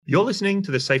You're listening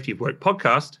to the Safety of Work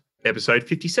podcast, episode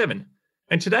 57.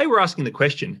 And today we're asking the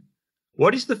question,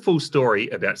 what is the full story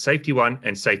about Safety 1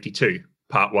 and Safety 2,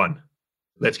 Part 1?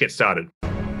 Let's get started.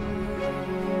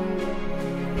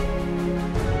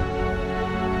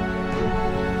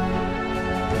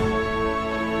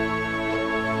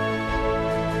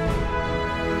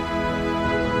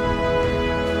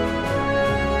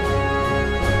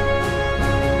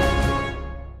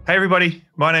 Hey everybody,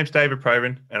 my name's David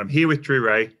Proven and I'm here with Drew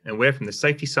Ray and we're from the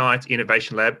Safety Science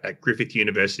Innovation Lab at Griffith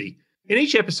University. In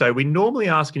each episode, we normally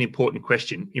ask an important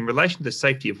question in relation to the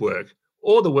safety of work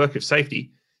or the work of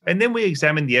safety, and then we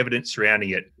examine the evidence surrounding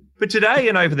it. But today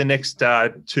and over the next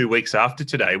 2 weeks after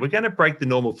today, we're going to break the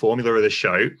normal formula of the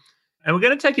show and we're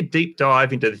going to take a deep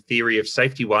dive into the theory of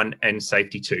Safety 1 and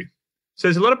Safety 2. So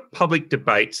there's a lot of public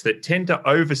debates that tend to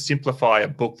oversimplify a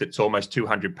book that's almost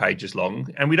 200 pages long,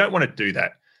 and we don't want to do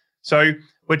that. So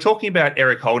we're talking about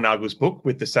Eric Holnagel's book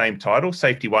with the same title,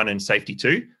 Safety 1 and Safety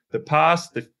 2, the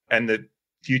past and the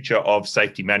future of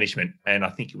safety management. And I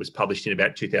think it was published in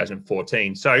about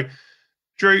 2014. So,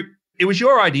 Drew, it was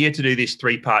your idea to do this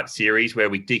 3-part series where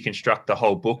we deconstruct the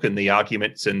whole book and the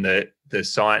arguments and the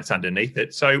science underneath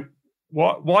it. So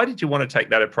why did you want to take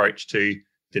that approach to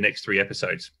the next 3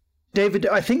 episodes? David,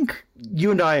 I think you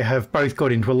and I have both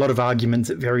got into a lot of arguments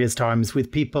at various times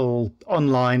with people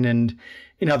online and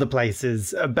in other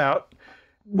places about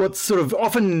what's sort of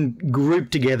often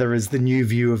grouped together as the new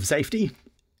view of safety.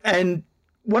 And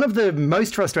one of the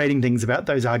most frustrating things about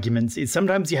those arguments is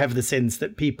sometimes you have the sense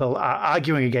that people are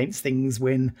arguing against things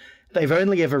when they've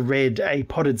only ever read a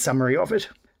potted summary of it.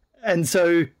 And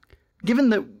so,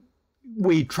 given that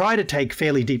we try to take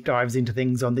fairly deep dives into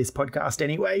things on this podcast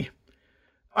anyway,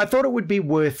 I thought it would be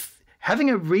worth having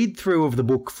a read through of the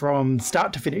book from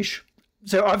start to finish.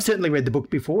 So I've certainly read the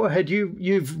book before.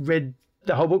 You've read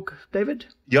the whole book, David?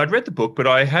 Yeah, I'd read the book, but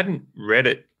I hadn't read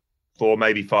it for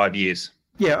maybe 5 years.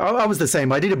 Yeah, I was the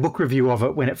same. I did a book review of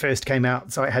it when it first came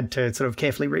out, so I had to sort of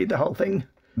carefully read the whole thing.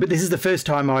 But this is the first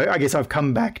time I guess I've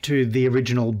come back to the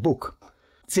original book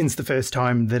since the first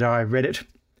time that I read it.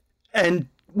 And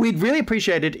we'd really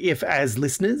appreciate it if, as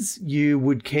listeners, you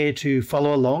would care to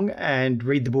follow along and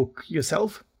read the book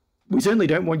yourself. We certainly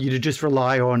don't want you to just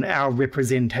rely on our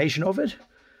representation of it,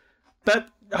 but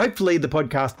hopefully the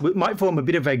podcast might form a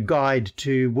bit of a guide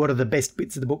to what are the best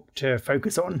bits of the book to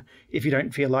focus on if you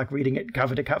don't feel like reading it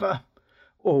cover to cover,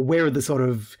 or where are the sort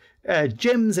of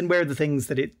gems and where are the things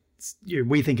that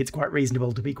we think it's quite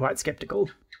reasonable to be quite skeptical.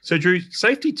 So, Drew,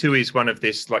 Safety 2 is one of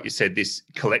this, like you said, this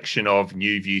collection of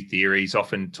new view theories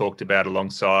often talked about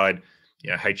alongside,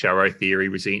 HRO theory,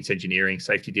 resilience engineering,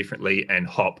 safety differently, and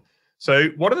HOP. So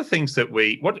what are the things that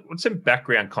what's some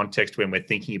background context when we're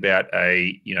thinking about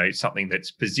something that's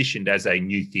positioned as a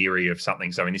new theory of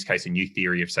something? So in this case, a new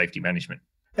theory of safety management.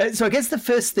 So I guess the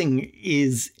first thing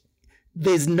is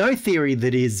there's no theory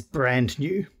that is brand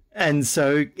new. And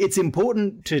so it's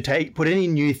important to put any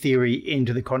new theory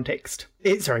into the context.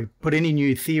 Put any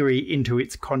new theory into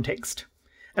its context.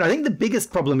 And I think the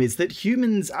biggest problem is that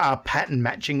humans are pattern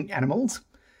matching animals.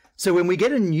 So when we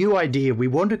get a new idea, we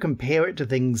want to compare it to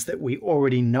things that we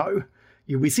already know.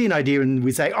 We see an idea and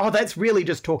we say, oh, that's really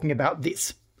just talking about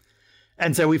this.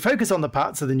 And so we focus on the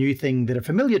parts of the new thing that are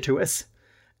familiar to us.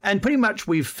 And pretty much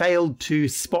we've failed to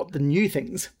spot the new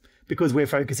things because we're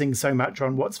focusing so much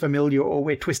on what's familiar or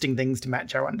we're twisting things to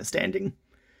match our understanding.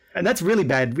 And that's really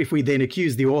bad if we then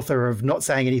accuse the author of not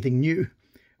saying anything new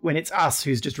when it's us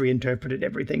who's just reinterpreted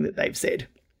everything that they've said.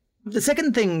 The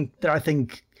second thing that I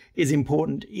think is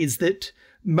important is that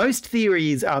most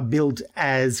theories are built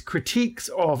as critiques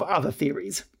of other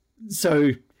theories.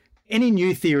 So any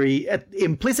new theory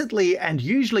implicitly and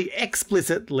usually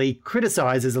explicitly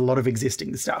criticizes a lot of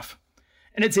existing stuff.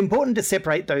 And it's important to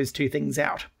separate those two things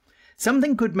out.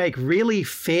 Something could make really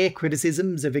fair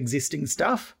criticisms of existing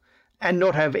stuff and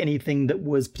not have anything that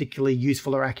was particularly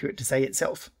useful or accurate to say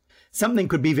itself. Something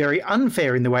could be very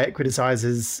unfair in the way it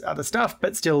criticizes other stuff,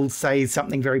 but still say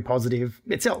something very positive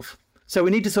itself. So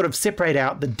we need to sort of separate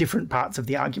out the different parts of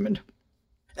the argument.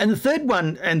 And the third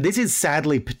one, and this is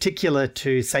sadly particular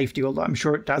to safety, although I'm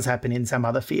sure it does happen in some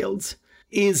other fields,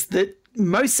 is that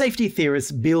most safety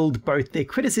theorists build both their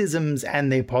criticisms and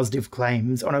their positive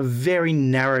claims on a very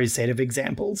narrow set of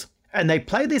examples. And they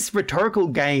play this rhetorical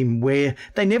game where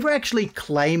they never actually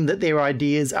claim that their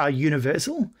ideas are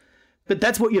universal, but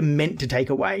that's what you're meant to take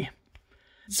away.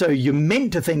 So you're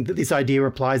meant to think that this idea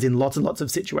applies in lots and lots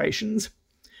of situations.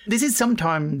 This is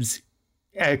sometimes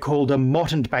called a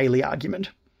Mott and Bailey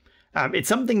argument. It's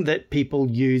something that people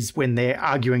use when they're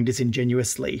arguing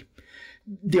disingenuously.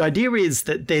 The idea is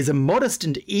that there's a modest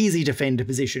and easy defender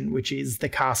position, which is the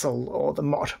castle or the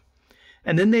motte.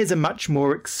 And then there's a much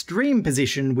more extreme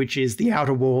position, which is the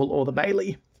outer wall or the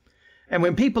bailey. And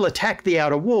when people attack the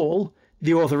outer wall,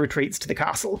 the author retreats to the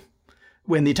castle.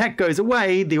 When the attack goes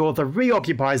away, the author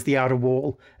reoccupies the outer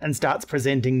wall and starts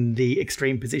presenting the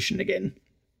extreme position again.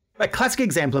 A classic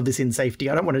example of this in safety,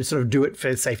 I don't want to sort of do it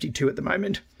for safety 2 at the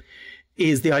moment,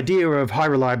 is the idea of high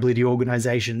reliability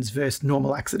organisations versus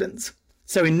normal accidents.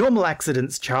 So in normal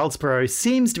accidents, Charles Perrow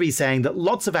seems to be saying that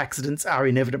lots of accidents are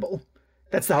inevitable.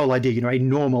 That's the whole idea, a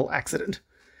normal accident.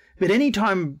 But any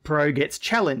time Perrow gets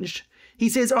challenged, he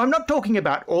says, I'm not talking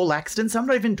about all accidents, I'm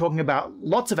not even talking about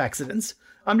lots of accidents,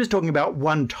 I'm just talking about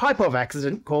one type of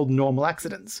accident called normal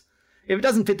accidents. If it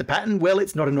doesn't fit the pattern, well,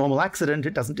 it's not a normal accident,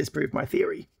 it doesn't disprove my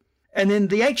theory. And then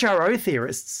the HRO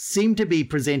theorists seem to be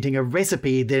presenting a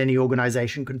recipe that any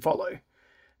organisation can follow.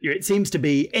 It seems to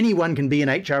be anyone can be an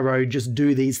HRO, just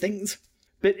do these things.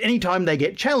 But anytime they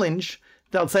get challenged,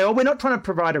 they'll say, oh, we're not trying to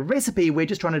provide a recipe, we're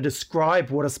just trying to describe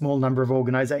what a small number of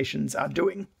organisations are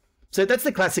doing. So that's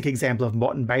the classic example of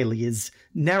Motte and Bailey, is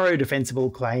narrow defensible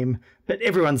claim, but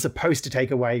everyone's supposed to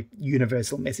take away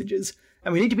universal messages.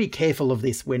 And we need to be careful of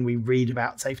this when we read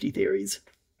about safety theories.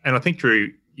 And I think,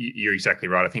 Drew, you're exactly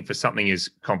right. I think for something as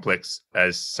complex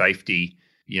as safety,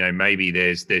 maybe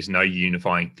there's no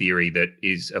unifying theory that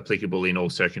is applicable in all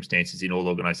circumstances, in all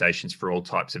organisations, for all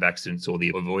types of accidents, or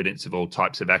the avoidance of all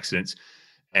types of accidents,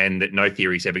 and that no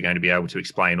theory is ever going to be able to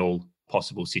explain all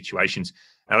possible situations.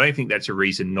 And I don't think that's a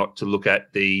reason not to look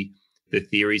at the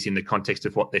theories in the context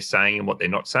of what they're saying and what they're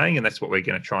not saying, and that's what we're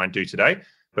going to try and do today.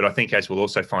 But I think, as we'll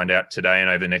also find out today and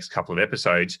over the next couple of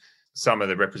episodes, some of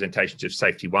the representations of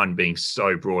safety 1 being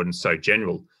so broad and so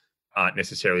general aren't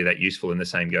necessarily that useful, and the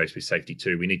same goes with safety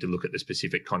 2. We need to look at the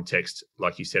specific context,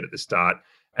 like you said at the start,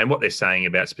 and what they're saying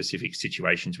about specific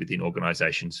situations within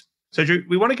organisations. So, Drew,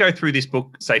 we want to go through this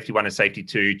book, Safety 1 and Safety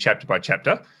 2, chapter by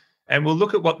chapter, and we'll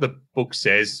look at what the book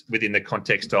says within the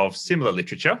context of similar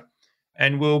literature,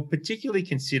 and we'll particularly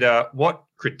consider what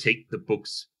critique the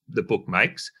book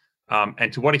makes,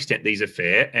 and to what extent these are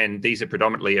fair. And these are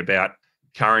predominantly about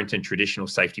current and traditional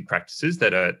safety practices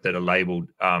that are labelled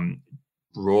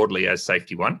broadly as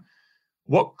Safety 1.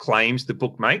 What claims the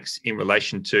book makes in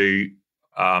relation to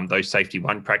those Safety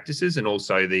 1 practices, and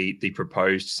also the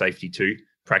proposed Safety 2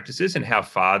 practices, and how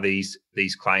far these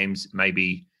claims may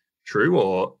be true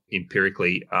or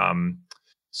empirically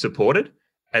supported,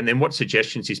 and then what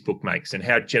suggestions this book makes and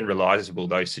how generalisable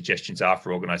those suggestions are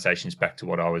for organisations, back to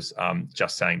what I was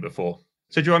just saying before.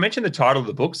 So, Drew, I mentioned the title of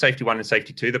the book, Safety 1 and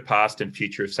Safety 2, The Past and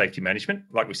Future of Safety Management.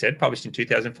 Like we said, published in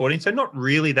 2014, so not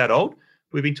really that old.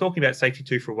 We've been talking about Safety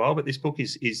 2 for a while, but this book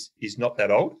is not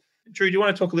that old. Drew, do you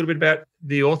want to talk a little bit about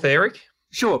the author, Eric?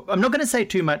 Sure. I'm not going to say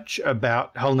too much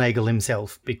about Hollnagel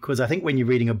himself, because I think when you're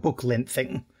reading a book-length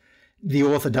thing, the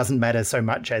author doesn't matter so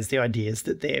much as the ideas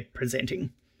that they're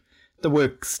presenting. The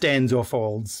work stands or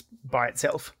falls by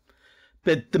itself.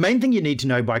 But the main thing you need to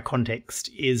know by context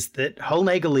is that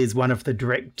Hollnagel is one of the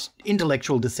direct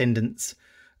intellectual descendants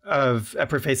of a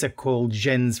professor called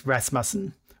Jens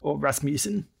Rasmussen, or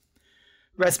Rasmussen.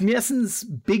 Rasmussen's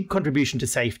big contribution to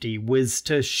safety was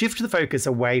to shift the focus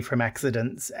away from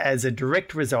accidents as a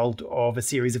direct result of a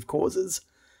series of causes,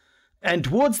 and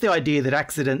towards the idea that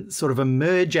accidents sort of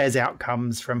emerge as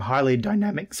outcomes from highly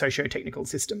dynamic socio-technical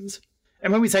systems.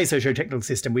 And when we say socio-technical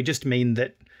system, we just mean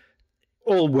that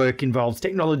all work involves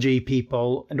technology,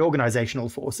 people, and organisational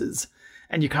forces,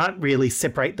 and you can't really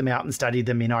separate them out and study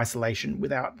them in isolation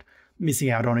without missing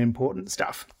out on important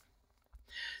stuff.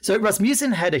 So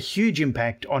Rasmussen had a huge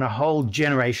impact on a whole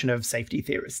generation of safety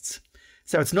theorists.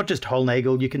 So it's not just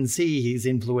Hollnagel. You can see his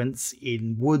influence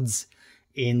in Woods,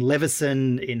 in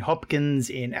Leveson, in Hopkins,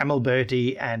 in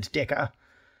Amelberti, and Decker.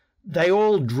 They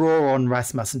all draw on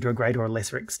Rasmussen to a greater or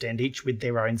lesser extent, each with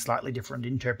their own slightly different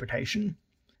interpretation.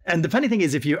 And the funny thing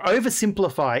is, if you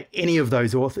oversimplify any of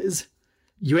those authors,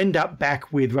 you end up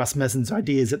back with Rasmussen's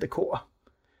ideas at the core.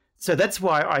 So that's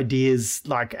why ideas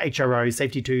like HRO,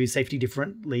 Safety 2, Safety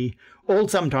Differently, all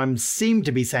sometimes seem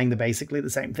to be saying basically the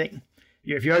same thing.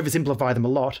 If you oversimplify them a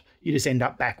lot, you just end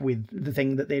up back with the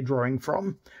thing that they're drawing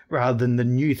from, rather than the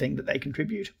new thing that they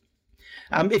contribute.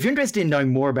 If you're interested in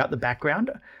knowing more about the background,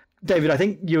 David, I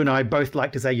think you and I both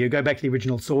like to say you go back to the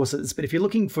original sources, but if you're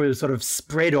looking for a sort of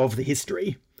spread of the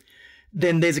history,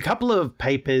 then there's a couple of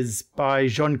papers by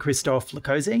Jean-Christophe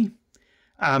Lecourse,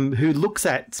 who looks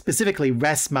at specifically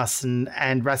Rasmussen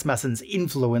and Rasmussen's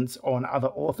influence on other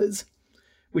authors,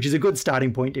 which is a good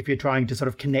starting point if you're trying to sort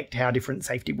of connect how different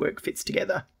safety work fits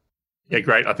together. Yeah,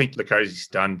 great. I think Lacozzi's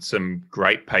done some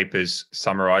great papers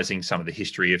summarising some of the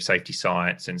history of safety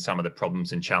science and some of the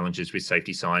problems and challenges with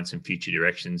safety science and future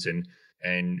directions,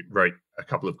 and wrote a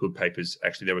couple of good papers.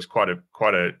 Actually, there was quite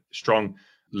a strong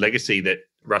legacy that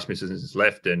Rasmussen has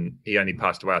left, and he only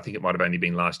passed away. I think it might have only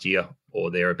been last year or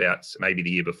thereabouts, maybe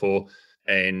the year before.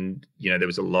 And there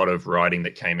was a lot of writing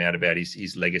that came out about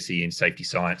his legacy in safety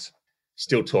science.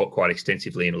 Still taught quite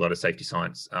extensively in a lot of safety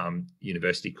science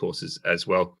university courses as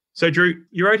well. So, Drew,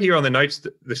 you wrote here on the notes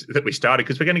that we started,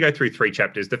 because we're going to go through 3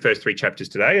 chapters, the first 3 chapters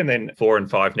today, and then 4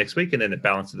 and 5 next week, and then the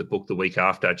balance of the book the week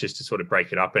after, just to sort of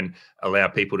break it up and allow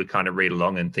people to kind of read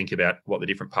along and think about what the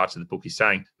different parts of the book is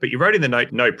saying. But you wrote in the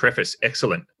note, no preface.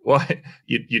 Excellent. Why?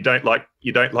 You don't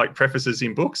like prefaces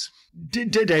in books?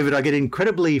 David, I get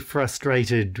incredibly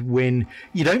frustrated when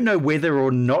you don't know whether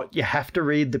or not you have to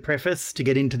read the preface to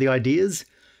get into the ideas.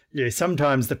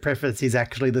 Sometimes the preface is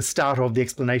actually the start of the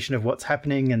explanation of what's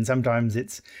happening, and sometimes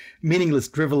it's meaningless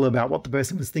drivel about what the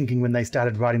person was thinking when they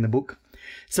started writing the book.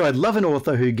 So I'd love an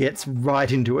author who gets right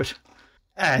into it.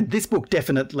 And this book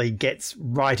definitely gets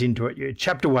right into it.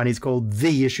 Chapter 1 is called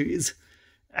The Issues,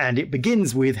 and it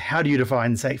begins with how do you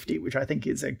define safety, which I think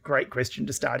is a great question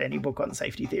to start any book on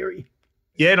safety theory.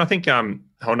 Yeah, and I think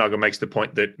Holnagle makes the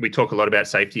point that we talk a lot about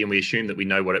safety and we assume that we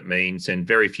know what it means, and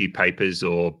very few papers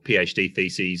or PhD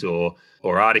theses or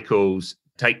articles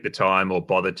take the time or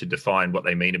bother to define what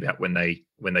they mean about when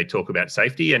they talk about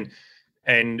safety.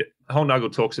 And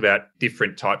Holnagle talks about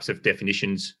different types of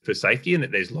definitions for safety, and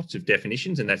that there's lots of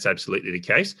definitions, and that's absolutely the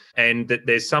case, and that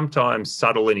there's sometimes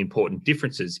subtle and important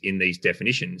differences in these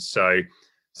definitions. So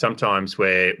sometimes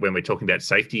when we're talking about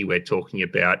safety, we're talking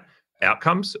about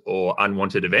outcomes or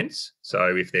unwanted events.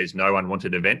 So if there's no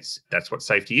unwanted events, that's what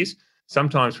safety is.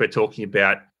 Sometimes we're talking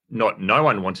about not no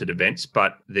unwanted events,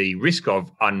 but the risk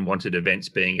of unwanted events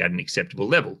being at an acceptable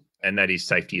level, and that is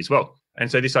safety as well. And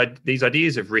so these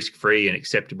ideas of risk-free and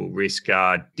acceptable risk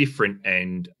are different,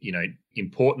 and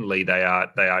importantly, they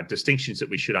are distinctions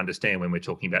that we should understand when we're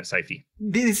talking about safety.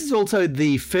 This is also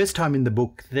the first time in the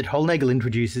book that Holnagle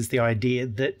introduces the idea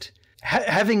that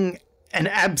having an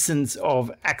absence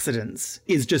of accidents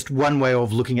is just one way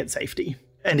of looking at safety.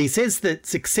 And he says that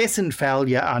success and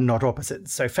failure are not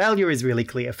opposites. So failure is really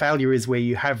clear. Failure is where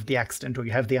you have the accident or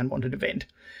you have the unwanted event.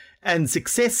 And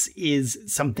success is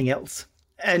something else.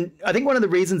 And I think one of the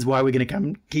reasons why we're going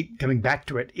to keep coming back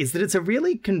to it is that it's a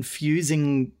really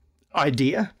confusing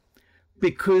idea,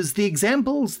 because the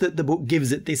examples that the book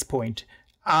gives at this point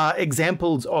are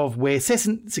examples of where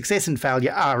success and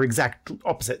failure are exact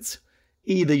opposites.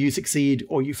 Either you succeed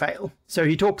or you fail. So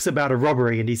he talks about a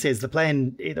robbery, and he says the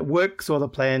plan either works or the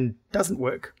plan doesn't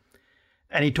work.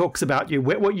 And he talks about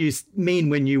what you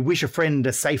mean when you wish a friend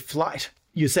a safe flight.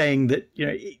 You're saying that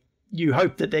you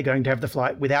hope that they're going to have the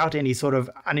flight without any sort of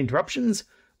uninterruptions,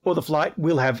 or the flight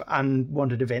will have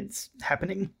unwanted events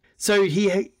happening. So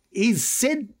he's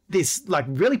said this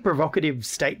really provocative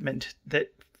statement that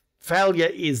failure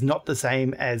is not the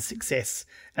same as success,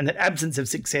 and that absence of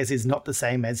success is not the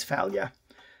same as failure.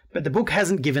 But the book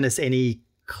hasn't given us any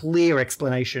clear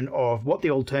explanation of what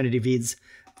the alternative is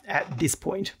at this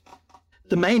point.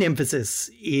 The main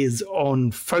emphasis is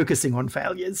on focusing on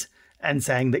failures, and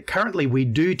saying that currently we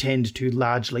do tend to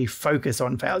largely focus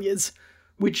on failures,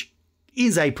 which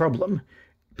is a problem,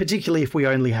 particularly if we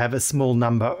only have a small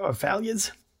number of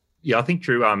failures. Yeah, I think,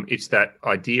 Drew, it's that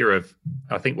idea of,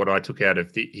 I think what I took out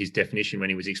of his definition when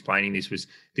he was explaining this was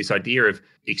this idea of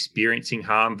experiencing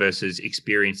harm versus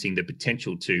experiencing the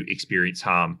potential to experience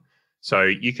harm. So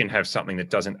you can have something that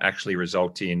doesn't actually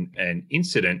result in an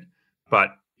incident, but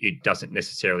it doesn't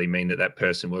necessarily mean that that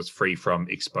person was free from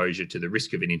exposure to the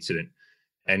risk of an incident.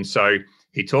 And so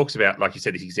he talks about, like you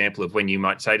said, this example of when you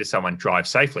might say to someone, drive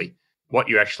safely. What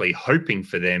you're actually hoping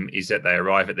for them is that they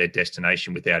arrive at their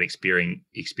destination without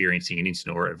experiencing an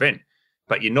incident or event.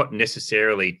 But you're not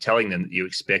necessarily telling them that you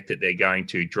expect that they're going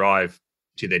to drive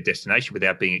to their destination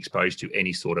without being exposed to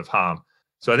any sort of harm.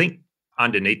 So I think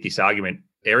underneath this argument,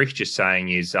 Eric's just saying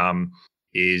is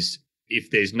if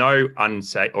there's no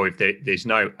unsafe, or if there's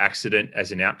no accident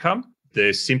as an outcome,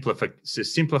 the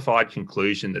simplified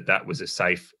conclusion that was a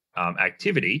safe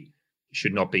activity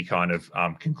should not be kind of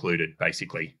concluded,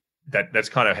 basically. That's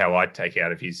kind of how I take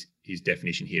out of his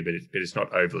definition here, but it's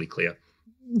not overly clear.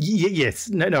 Yes,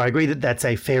 no, I agree that that's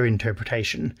a fair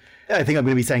interpretation. I think I'm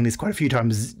going to be saying this quite a few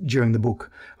times during the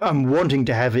book. I'm wanting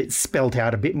to have it spelt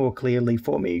out a bit more clearly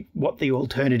for me what the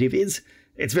alternative is.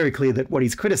 It's very clear that what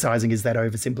he's criticising is that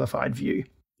oversimplified view.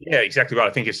 Yeah, exactly right.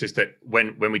 I think it's just that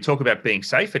when we talk about being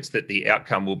safe, it's that the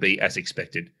outcome will be as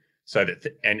expected. so that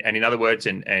and in other words,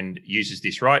 and uses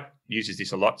this a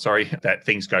lot, that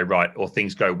things go right or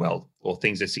things go well or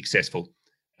things are successful.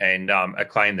 And a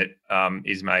claim that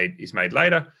is made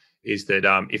later is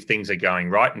that if things are going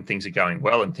right and things are going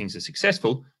well and things are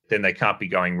successful, then they can't be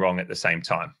going wrong at the same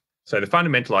time. So the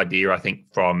fundamental idea, I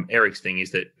think, from Eric's thing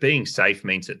is that being safe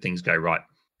means that things go right.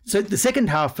 So the second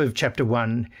half of chapter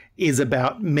 1 is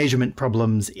about measurement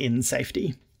problems in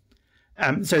safety.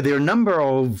 So there are a number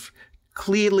of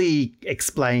clearly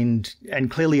explained and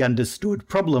clearly understood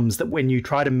problems that when you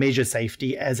try to measure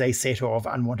safety as a set of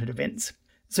unwanted events.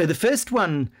 So the first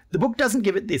one, the book doesn't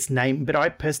give it this name, but I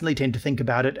personally tend to think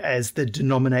about it as the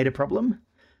denominator problem.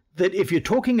 That if you're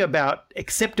talking about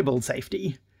acceptable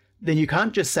safety, then you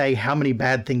can't just say how many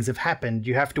bad things have happened.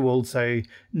 You have to also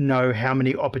know how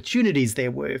many opportunities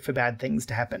there were for bad things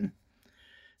to happen.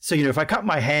 So, if I cut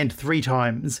my hand 3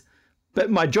 times, but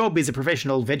my job is a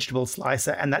professional vegetable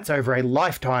slicer and that's over a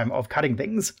lifetime of cutting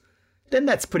things, then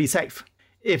that's pretty safe.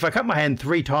 If I cut my hand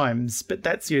 3 times, but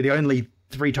that's the only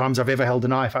 3 times I've ever held a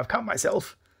knife I've cut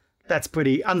myself, that's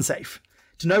pretty unsafe.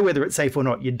 To know whether it's safe or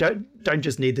not, you don't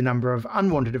just need the number of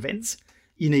unwanted events,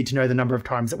 you need to know the number of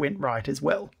times it went right as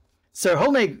well. So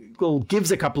Hollnagel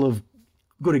gives a couple of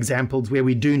good examples where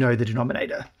we do know the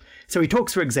denominator. So he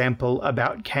talks, for example,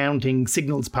 about counting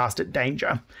signals passed at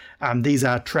danger. These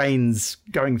are trains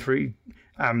going through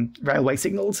railway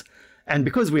signals. And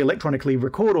because we electronically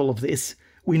record all of this,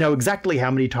 we know exactly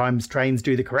how many times trains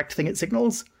do the correct thing at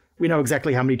signals. We know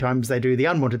exactly how many times they do the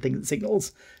unwanted thing at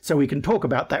signals. So we can talk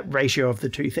about that ratio of the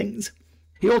two things.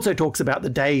 He also talks about the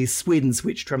day Sweden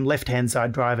switched from left-hand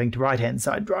side driving to right-hand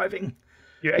side driving.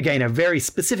 Again, a very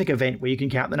specific event where you can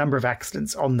count the number of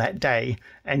accidents on that day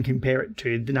and compare it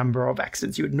to the number of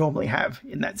accidents you would normally have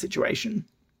in that situation.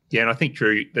 Yeah, and I think,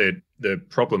 Drew, the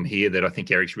problem here that I think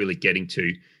Eric's really getting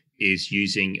to is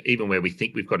using, even where we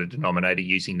think we've got a denominator,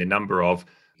 using the number of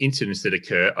incidents that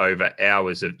occur over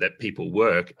hours that people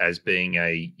work as being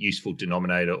a useful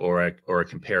denominator or a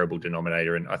comparable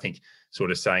denominator. And I think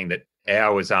sort of saying that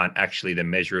hours aren't actually the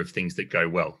measure of things that go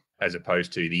well, as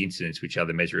opposed to the incidents, which are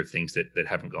the measure of things that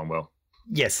haven't gone well.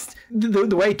 Yes.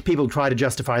 The way people try to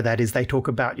justify that is they talk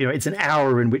about, it's an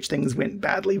hour in which things went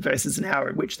badly versus an hour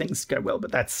in which things go well.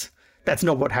 But that's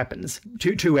not what happens.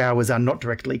 Two hours are not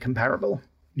directly comparable.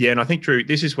 Yeah, and I think, Drew,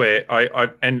 this is where I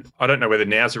don't know whether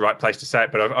now's the right place to say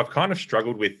it, but I've kind of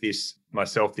struggled with this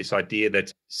myself, this idea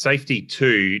that safety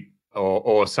 2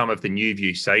 or some of the new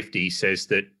view safety says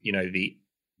that, the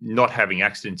not having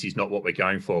accidents is not what we're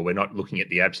going for. We're not looking at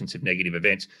the absence of negative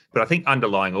events. But I think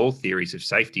underlying all theories of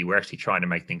safety, we're actually trying to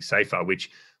make things safer, which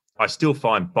I still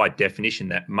find by definition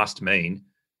that must mean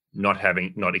not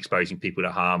exposing people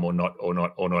to harm or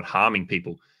not harming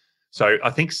people. So I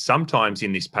think sometimes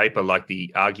in this paper, like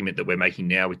the argument that we're making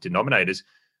now with denominators,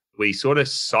 we sort of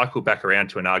cycle back around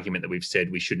to an argument that we've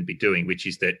said we shouldn't be doing, which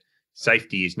is that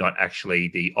safety is not actually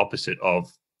the opposite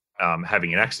of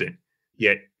having an accident.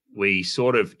 Yet we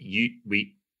sort of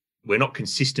we're not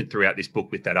consistent throughout this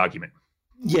book with that argument.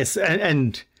 Yes,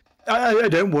 and I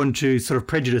don't want to sort of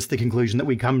prejudice the conclusion that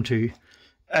we come to.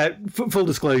 Full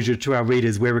disclosure to our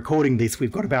readers, we're recording this.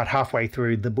 We've got about halfway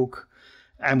through the book,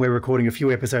 and we're recording a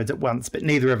few episodes at once, but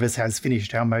neither of us has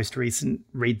finished our most recent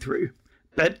read-through.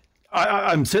 But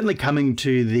I'm certainly coming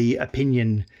to the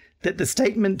opinion that the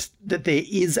statement that there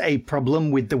is a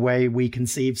problem with the way we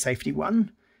conceive Safety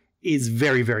 1 is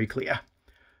very, very clear.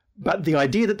 But the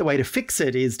idea that the way to fix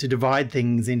it is to divide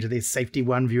things into this Safety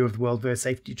 1 view of the world versus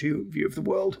Safety 2 view of the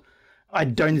world, I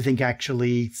don't think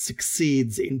actually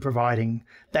succeeds in providing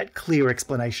that clear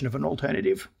explanation of an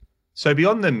alternative. So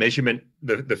beyond the measurement,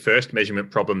 the first measurement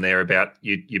problem there about,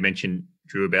 you mentioned,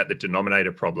 Drew, about the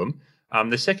denominator problem,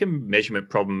 the second measurement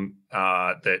problem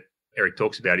that Eric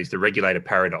talks about is the regulator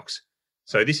paradox.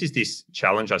 So this is this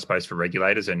challenge, I suppose, for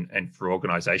regulators and for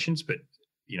organizations, but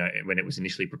when it was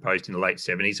initially proposed in the late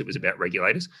 70s, it was about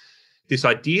regulators. This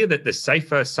idea that the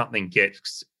safer something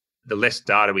gets, the less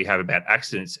data we have about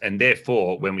accidents. And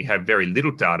therefore, when we have very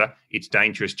little data, it's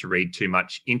dangerous to read too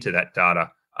much into that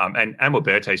data. And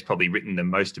Amilberto's probably written the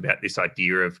most about this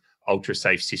idea of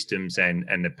ultra-safe systems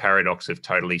and the paradox of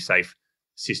totally safe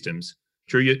systems.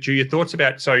 Drew, your thoughts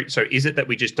about, so is it that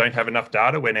we just don't have enough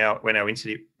data when our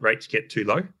incident rates get too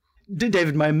low?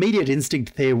 David, my immediate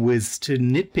instinct there was to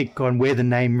nitpick on where the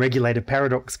name regulator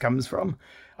paradox comes from.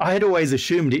 I had always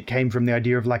assumed it came from the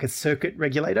idea of like a circuit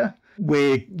regulator,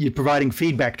 where you're providing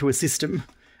feedback to a system,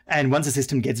 and once a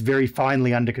system gets very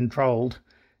finely under controlled,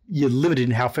 you're limited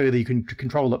in how further you can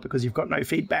control it because you've got no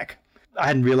feedback. I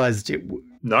hadn't realized it.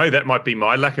 No, that might be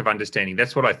my lack of understanding.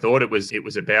 That's what I thought it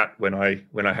was about when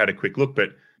I had a quick look. But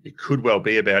it could well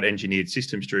be about engineered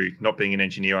systems, Drew. Not being an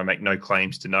engineer, I make no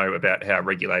claims to know about how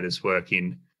regulators work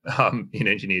in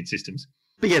engineered systems.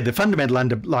 But yeah, the fundamental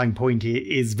underlying point here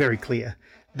is very clear,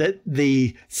 that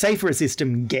the safer a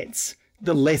system gets,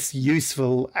 the less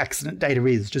useful accident data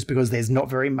is, just because there's not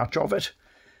very much of it.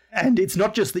 And it's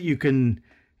not just that you can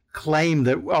claim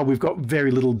that, oh, we've got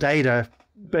very little data,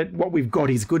 but what we've got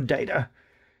is good data.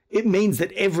 It means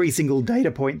that every single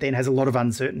data point then has a lot of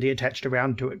uncertainty attached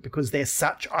around to it, because they're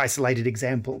such isolated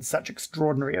examples, such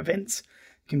extraordinary events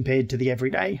compared to the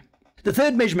everyday. The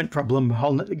third measurement problem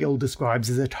Hollnagel describes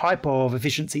is a type of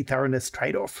efficiency thoroughness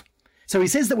trade-off. So he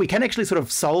says that we can actually sort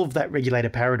of solve that regulator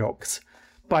paradox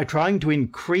by trying to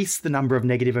increase the number of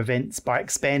negative events by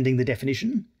expanding the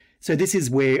definition. So this is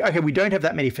where, okay, we don't have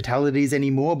that many fatalities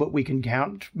anymore, but we can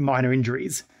count minor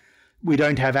injuries. We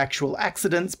don't have actual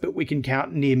accidents, but we can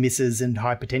count near misses and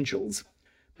high potentials.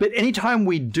 But anytime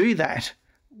we do that,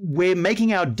 we're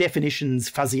making our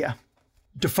definitions fuzzier.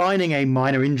 Defining a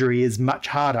minor injury is much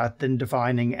harder than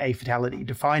defining a fatality.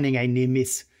 Defining a near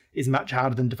miss is much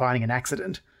harder than defining an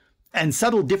accident. And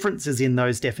subtle differences in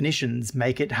those definitions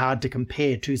make it hard to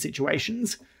compare two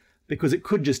situations, because it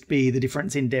could just be the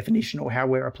difference in definition or how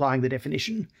we're applying the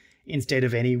definition, instead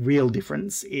of any real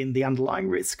difference in the underlying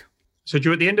risk. So,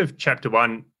 Drew, at the end of chapter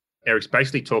 1, Eric's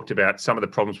basically talked about some of the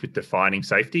problems with defining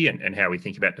safety and how we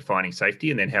think about defining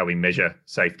safety, and then how we measure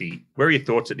safety. Where are your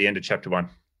thoughts at the end of chapter 1?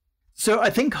 So I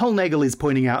think Hollnagel is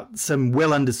pointing out some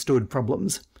well-understood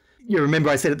problems. You remember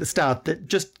I said at the start that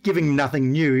just giving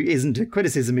nothing new isn't a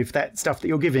criticism if that stuff that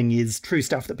you're giving is true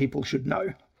stuff that people should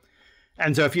know.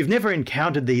 And so if you've never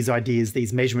encountered these ideas,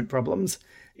 these measurement problems,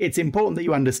 it's important that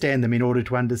you understand them in order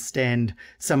to understand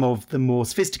some of the more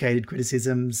sophisticated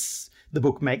criticisms the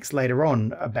book makes later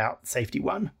on about Safety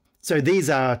 1. So these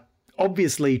are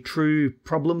obviously true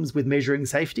problems with measuring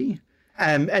safety.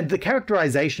 And the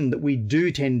characterization that we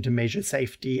do tend to measure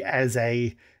safety as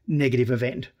a negative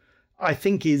event, I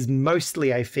think, is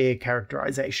mostly a fair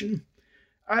characterization.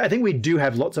 I think we do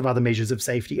have lots of other measures of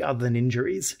safety other than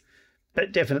injuries,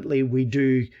 but definitely we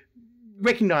do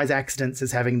recognize accidents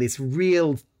as having this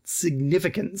real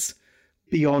significance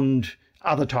beyond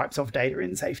other types of data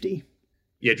in safety.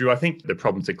 Yeah, Drew, I think the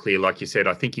problems are clear. Like you said,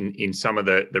 I think in some of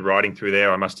the writing through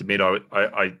there, I must admit,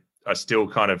 I still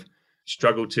kind of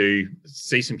struggle to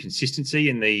see some consistency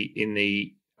in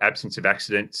the absence of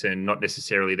accidents and not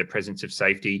necessarily the presence of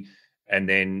safety. And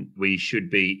then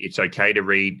it's okay to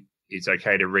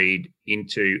read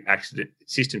into accident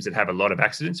systems that have a lot of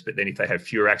accidents, but then if they have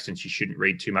fewer accidents, you shouldn't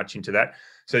read too much into that.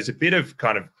 So there's a bit of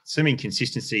kind of some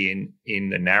inconsistency in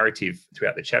the narrative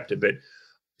throughout the chapter. But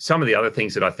some of the other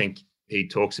things that I think he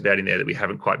talks about in there that we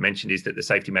haven't quite mentioned is that the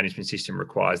safety management system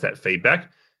requires that feedback.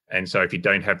 And so if you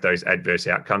don't have those adverse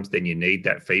outcomes, then you need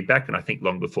that feedback. And I think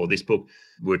long before this book,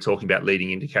 we were talking about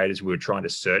leading indicators. We were trying to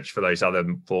search for those other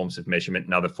forms of measurement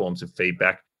and other forms of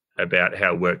feedback about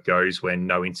how work goes when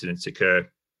no incidents occur.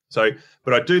 So,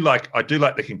 but I do like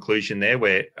the conclusion there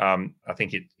where I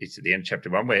think it's at the end of chapter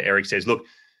 1 where Eric says, look,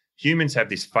 humans have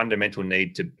this fundamental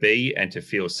need to be and to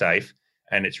feel safe.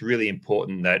 And it's really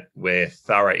important that we're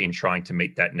thorough in trying to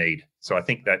meet that need. So I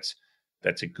think that's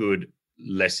a good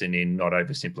lesson in not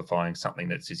oversimplifying something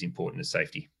that's as important as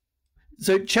safety.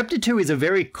 So chapter 2 is a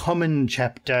very common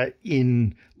chapter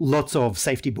in lots of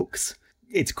safety books.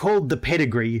 It's called The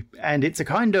Pedigree, and it's a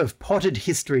kind of potted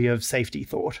history of safety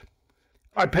thought.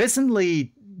 I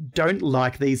personally don't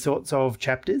like these sorts of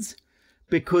chapters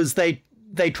because they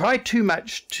try too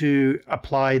much to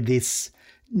apply this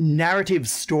narrative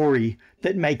story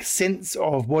that makes sense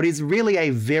of what is really a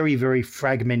very, very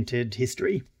fragmented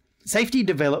history. Safety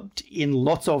developed in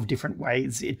lots of different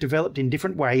ways. It developed in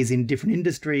different ways in different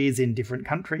industries, in different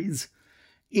countries.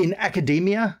 In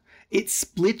academia, it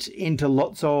split into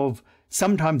lots of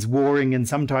sometimes warring and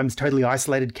sometimes totally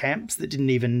isolated camps that didn't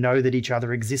even know that each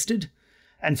other existed.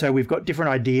 And so we've got different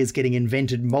ideas getting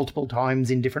invented multiple times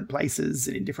in different places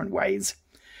and in different ways.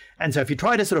 And so if you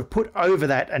try to sort of put over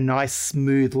that a nice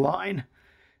smooth line,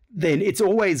 then it's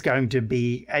always going to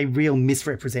be a real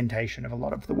misrepresentation of a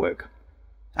lot of the work.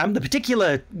 The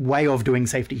particular way of doing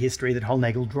safety history that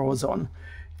Hollnagel draws on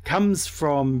comes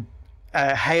from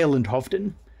Hale and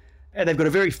Hovden. They've got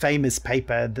a very famous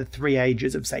paper, The Three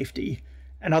Ages of Safety,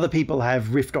 and other people have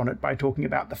riffed on it by talking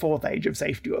about the fourth age of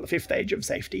safety or the fifth age of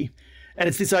safety. And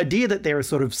it's this idea that there are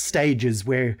sort of stages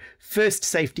where first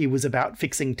safety was about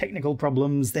fixing technical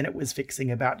problems, then it was fixing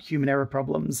about human error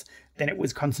problems, then it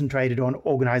was concentrated on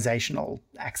organizational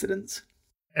accidents.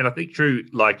 And I think, Drew,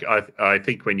 like I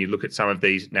think when you look at some of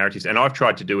these narratives, and I've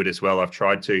tried to do it as well, I've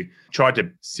tried to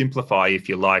simplify, if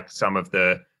you like, some of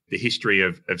the history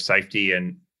of safety.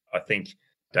 And I think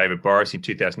David Boris in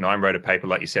 2009 wrote a paper,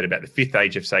 like you said, about the fifth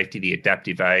age of safety, the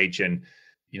adaptive age. And,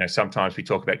 sometimes we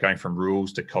talk about going from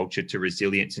rules to culture to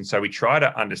resilience. And so we try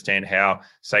to understand how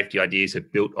safety ideas are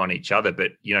built on each other.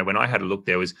 But, when I had a look,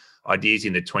 there was ideas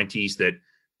in the 20s that,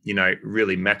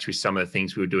 really match with some of the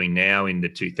things we were doing now in the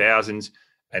 2000s.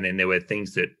 And then there were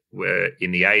things that were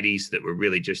in the 80s that were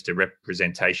really just a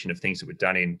representation of things that were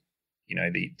done in,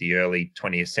 the early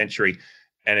 20th century.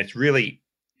 And it's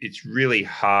really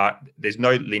hard. There's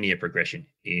no linear progression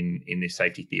in this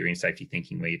safety theory and safety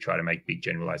thinking where you try to make big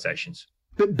generalizations.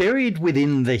 But buried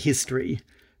within the history,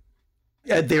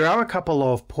 there are a couple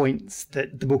of points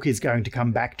that the book is going to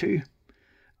come back to.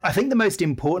 I think the most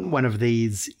important one of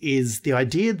these is the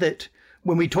idea that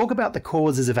when we talk about the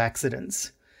causes of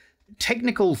accidents,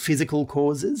 technical physical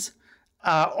causes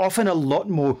are often a lot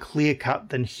more clear-cut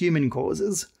than human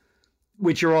causes,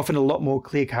 which are often a lot more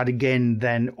clear-cut again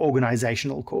than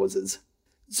organizational causes.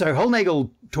 So Hollnagel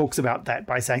talks about that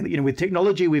by saying that, with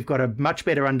technology, we've got a much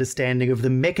better understanding of the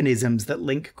mechanisms that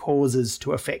link causes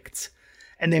to effects,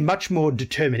 and they're much more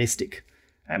deterministic.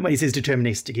 And when he says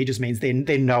deterministic, he just means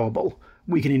they're knowable.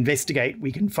 We can investigate,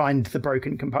 we can find the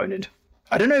broken component.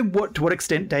 I don't know to what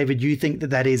extent, David, you think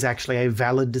that is actually a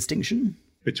valid distinction?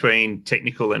 Between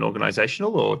technical and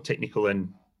organizational, or technical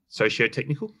and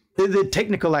socio-technical? The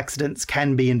technical accidents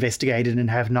can be investigated and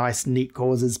have nice, neat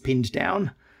causes pinned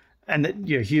down, and that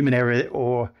human error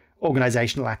or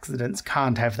organizational accidents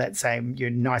can't have that same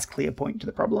nice, clear point to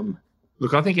the problem.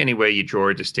 Look, I think anywhere you draw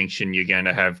a distinction, you're going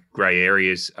to have grey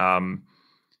areas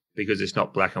because it's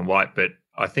not black and white. But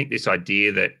I think this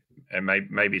idea that, and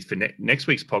maybe it's for next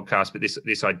week's podcast, but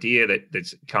this idea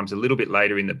that comes a little bit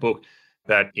later in the book,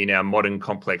 that in our modern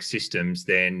complex systems,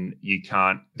 then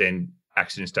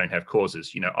accidents don't have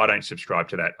causes. I don't subscribe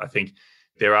to that. I think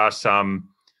there are some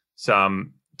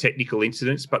technical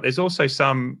incidents, but there's also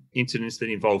some incidents that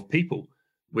involve people,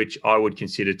 which I would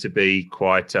consider to be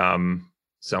quite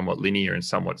somewhat linear and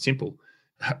somewhat simple.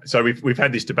 So we've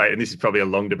had this debate, and this is probably a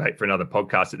long debate for another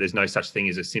podcast, that there's no such thing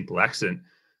as a simple accident.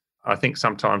 I think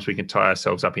sometimes we can tie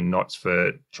ourselves up in knots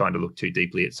for trying to look too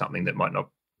deeply at something that might not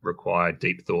require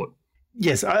deep thought.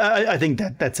 Yes, I think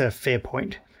that's a fair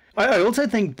point. I also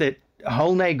think that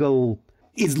Hollnagel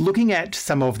is looking at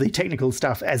some of the technical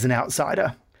stuff as an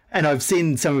outsider. And I've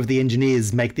seen some of the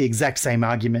engineers make the exact same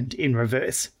argument in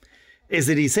reverse. Is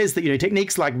that he says that,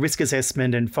 techniques like risk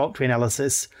assessment and fault tree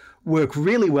analysis work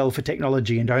really well for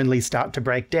technology and only start to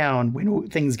break down when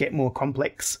things get more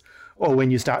complex, or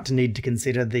when you start to need to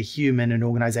consider the human and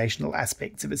organizational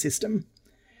aspects of a system.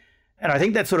 And I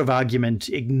think that sort of argument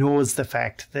ignores the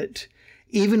fact that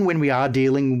even when we are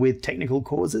dealing with technical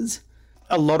causes,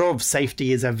 a lot of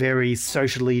safety is a very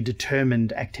socially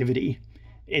determined activity.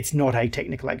 It's not a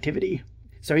technical activity.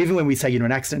 So even when we say,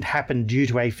 an accident happened due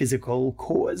to a physical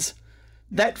cause,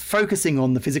 that focusing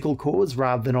on the physical cause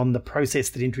rather than on the process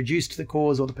that introduced the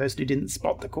cause, or the person who didn't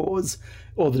spot the cause,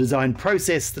 or the design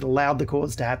process that allowed the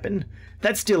cause to happen,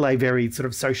 that's still a very sort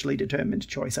of socially determined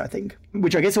choice, I think,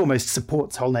 which I guess almost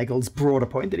supports Hollnagel's broader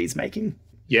point that he's making.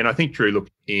 Yeah, and I think, Drew, look,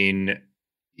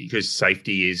 because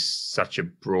safety is such a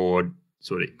broad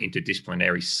sort of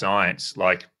interdisciplinary science,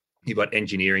 like you've got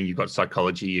engineering, you've got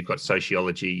psychology, you've got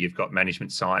sociology, you've got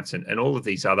management science, and all of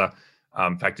these other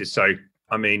factors. So,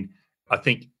 I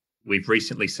think we've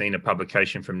recently seen a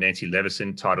publication from Nancy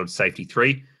Levison titled Safety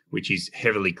 3, which is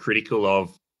heavily critical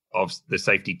of the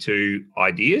Safety 2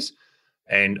 ideas.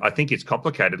 And I think it's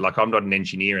complicated. Like, I'm not an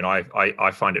engineer, and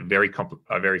I find it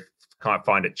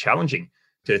find it challenging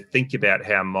to think about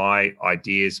how my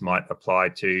ideas might apply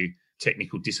to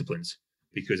technical disciplines,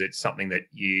 because it's something that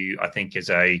I think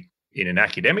in an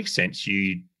academic sense,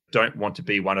 you don't want to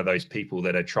be one of those people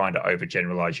that are trying to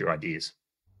overgeneralize your ideas.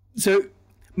 So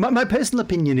my personal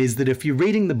opinion is that if you're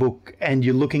reading the book and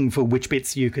you're looking for which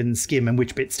bits you can skim and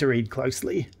which bits to read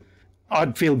closely,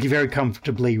 I'd feel very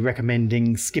comfortably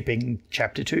recommending skipping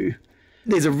chapter 2.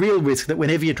 There's a real risk that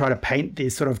whenever you try to paint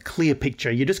this sort of clear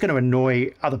picture, you're just going to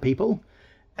annoy other people.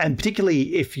 And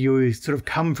particularly if you sort of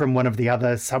come from one of the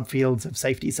other subfields of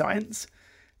safety science,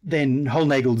 then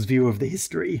Hollnagel's view of the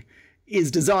history is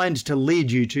designed to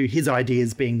lead you to his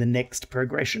ideas being the next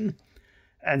progression.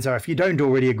 And so if you don't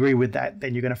already agree with that,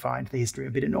 then you're going to find the history a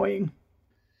bit annoying.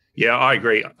 Yeah, I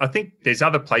agree. I think there's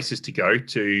other places to go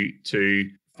to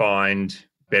find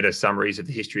better summaries of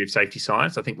the history of safety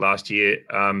science. I think last year,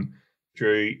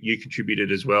 Drew, you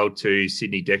contributed as well to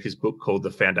Sidney Decker's book called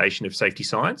The Foundation of Safety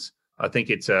Science. I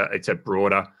think it's a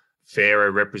broader,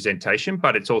 fairer representation,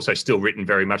 but it's also still written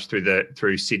very much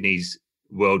through Sidney's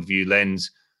worldview lens.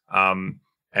 And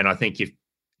I think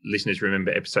listeners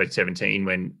remember episode 17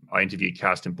 when I interviewed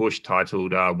Carsten Busch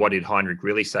titled, What Did Heinrich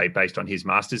Really Say, based on his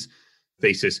master's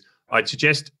thesis, I'd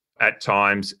suggest at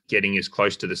times getting as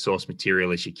close to the source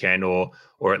material as you can, or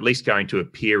at least going to a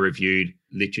peer-reviewed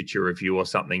literature review or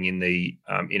something in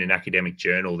an academic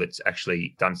journal that's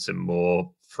actually done some more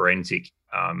forensic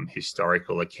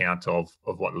historical account of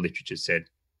what the literature said.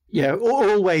 Yeah,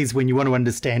 always when you want to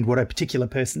understand what a particular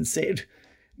person said,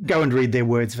 go and read their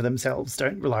words for themselves.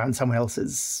 Don't rely on someone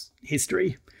else's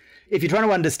history. If you're trying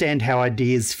to understand how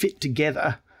ideas fit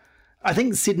together, I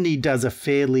think Sydney does a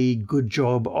fairly good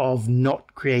job of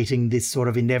not creating this sort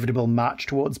of inevitable march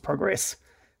towards progress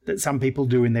that some people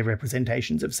do in their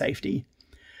representations of safety.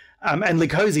 And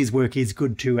Licosi's work is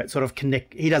good too at sort of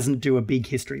connect. He doesn't do a big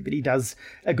history, but he does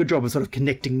a good job of sort of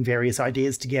connecting various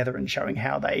ideas together and showing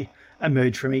how they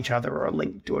emerge from each other or are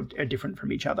linked or are different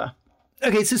from each other.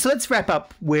 Okay, so let's wrap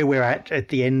up where we're at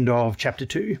the end of chapter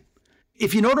 2.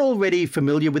 If you're not already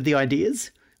familiar with the ideas,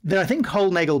 then I think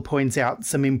Hollnagel points out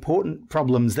some important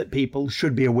problems that people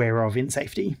should be aware of in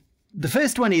safety. The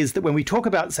first one is that when we talk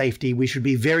about safety, we should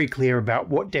be very clear about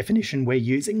what definition we're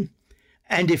using.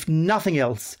 And if nothing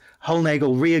else,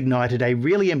 Hollnagel reignited a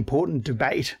really important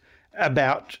debate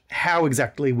about how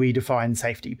exactly we define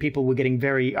safety. People were getting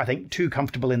very, I think, too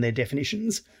comfortable in their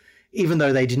definitions, even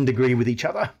though they didn't agree with each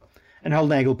other. And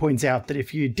Hollnagel points out that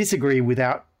if you disagree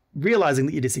without realizing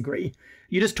that you disagree,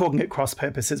 you're just talking at cross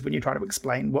purposes when you try to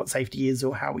explain what safety is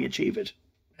or how we achieve it.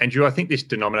 Andrew, I think this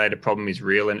denominator problem is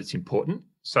real and it's important.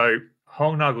 So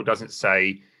Hollnagel doesn't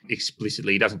say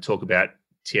explicitly, he doesn't talk about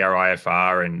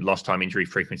TRIFR and lost time injury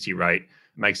frequency rate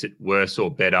makes it worse or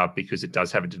better because it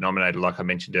does have a denominator, like I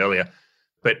mentioned earlier.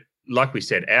 But like we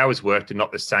said, hours worked are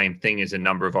not the same thing as a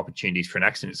number of opportunities for an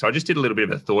accident. So I just did a little bit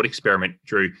of a thought experiment,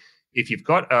 Drew. If you've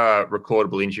got a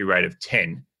recordable injury rate of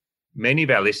 10, many of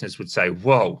our listeners would say,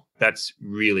 whoa, that's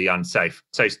really unsafe.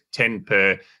 So 10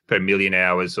 per million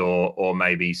hours or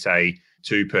maybe say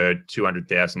 2 per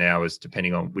 200,000 hours,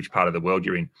 depending on which part of the world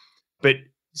you're in. But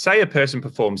say a person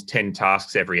performs 10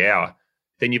 tasks every hour,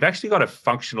 then you've actually got a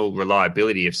functional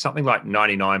reliability of something like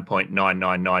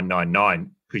 99.99999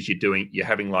 because you're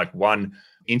having like one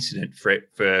incident for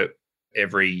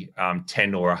every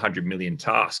 10 or 100 million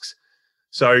tasks.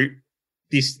 So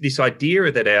this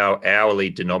idea that our hourly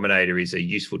denominator is a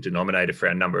useful denominator for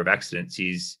our number of accidents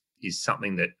is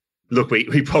something that, look, we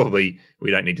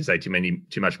don't need to say too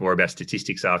much more about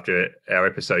statistics after our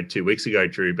episode 2 weeks ago,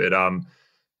 Drew,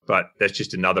 but that's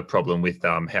just another problem with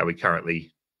how we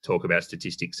currently talk about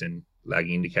statistics and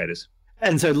lagging indicators.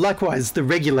 And so likewise, the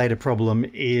regulator problem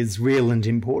is real and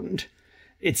important.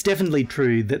 It's definitely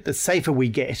true that the safer we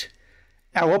get,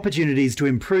 our opportunities to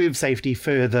improve safety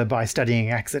further by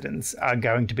studying accidents are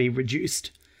going to be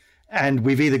reduced. And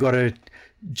we've either got to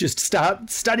just start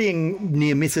studying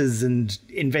near misses and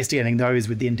investigating those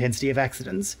with the intensity of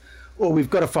accidents, or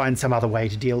we've got to find some other way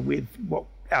to deal with what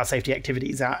our safety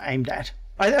activities are aimed at.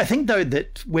 I think, though,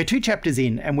 that we're 2 chapters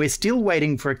in and we're still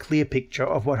waiting for a clear picture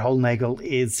of what Hollnagel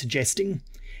is suggesting.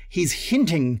 He's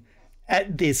hinting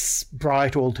at this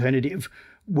bright alternative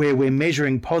where we're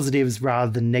measuring positives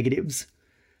rather than negatives.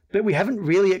 But we haven't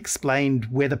really explained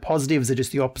whether positives are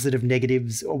just the opposite of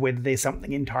negatives or whether they're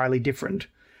something entirely different,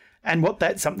 and what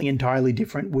that something entirely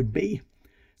different would be.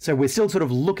 So we're still sort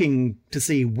of looking to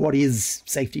see what is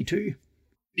safety 2.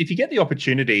 If you get the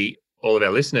opportunity, all of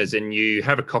our listeners, and you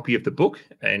have a copy of the book,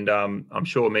 and I'm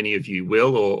sure many of you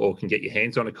will or can get your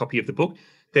hands on a copy of the book,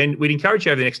 then we'd encourage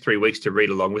you over the next 3 weeks to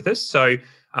read along with us. So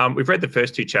we've read the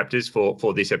first 2 chapters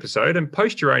for this episode, and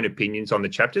post your own opinions on the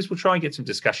chapters. We'll try and get some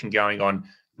discussion going on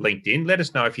LinkedIn. Let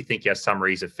us know if you think our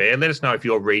summaries are fair. Let us know if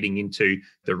you're reading into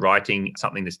the writing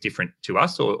something that's different to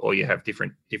us, or you have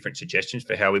different suggestions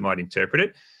for how we might interpret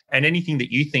it. And anything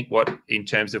that you think in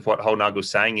terms of what Hollnagel's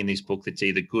saying in this book that's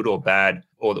either good or bad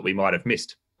or that we might have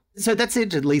missed. So that's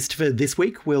it, at least for this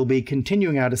week. We'll be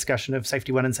continuing our discussion of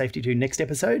Safety 1 and Safety 2 next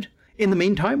episode. In the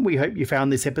meantime, we hope you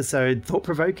found this episode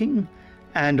thought-provoking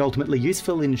and ultimately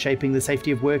useful in shaping the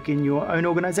safety of work in your own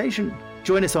organisation.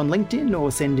 Join us on LinkedIn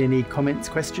or send any comments,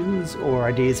 questions or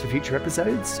ideas for future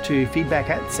episodes to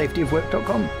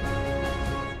feedback@safetyofwork.com.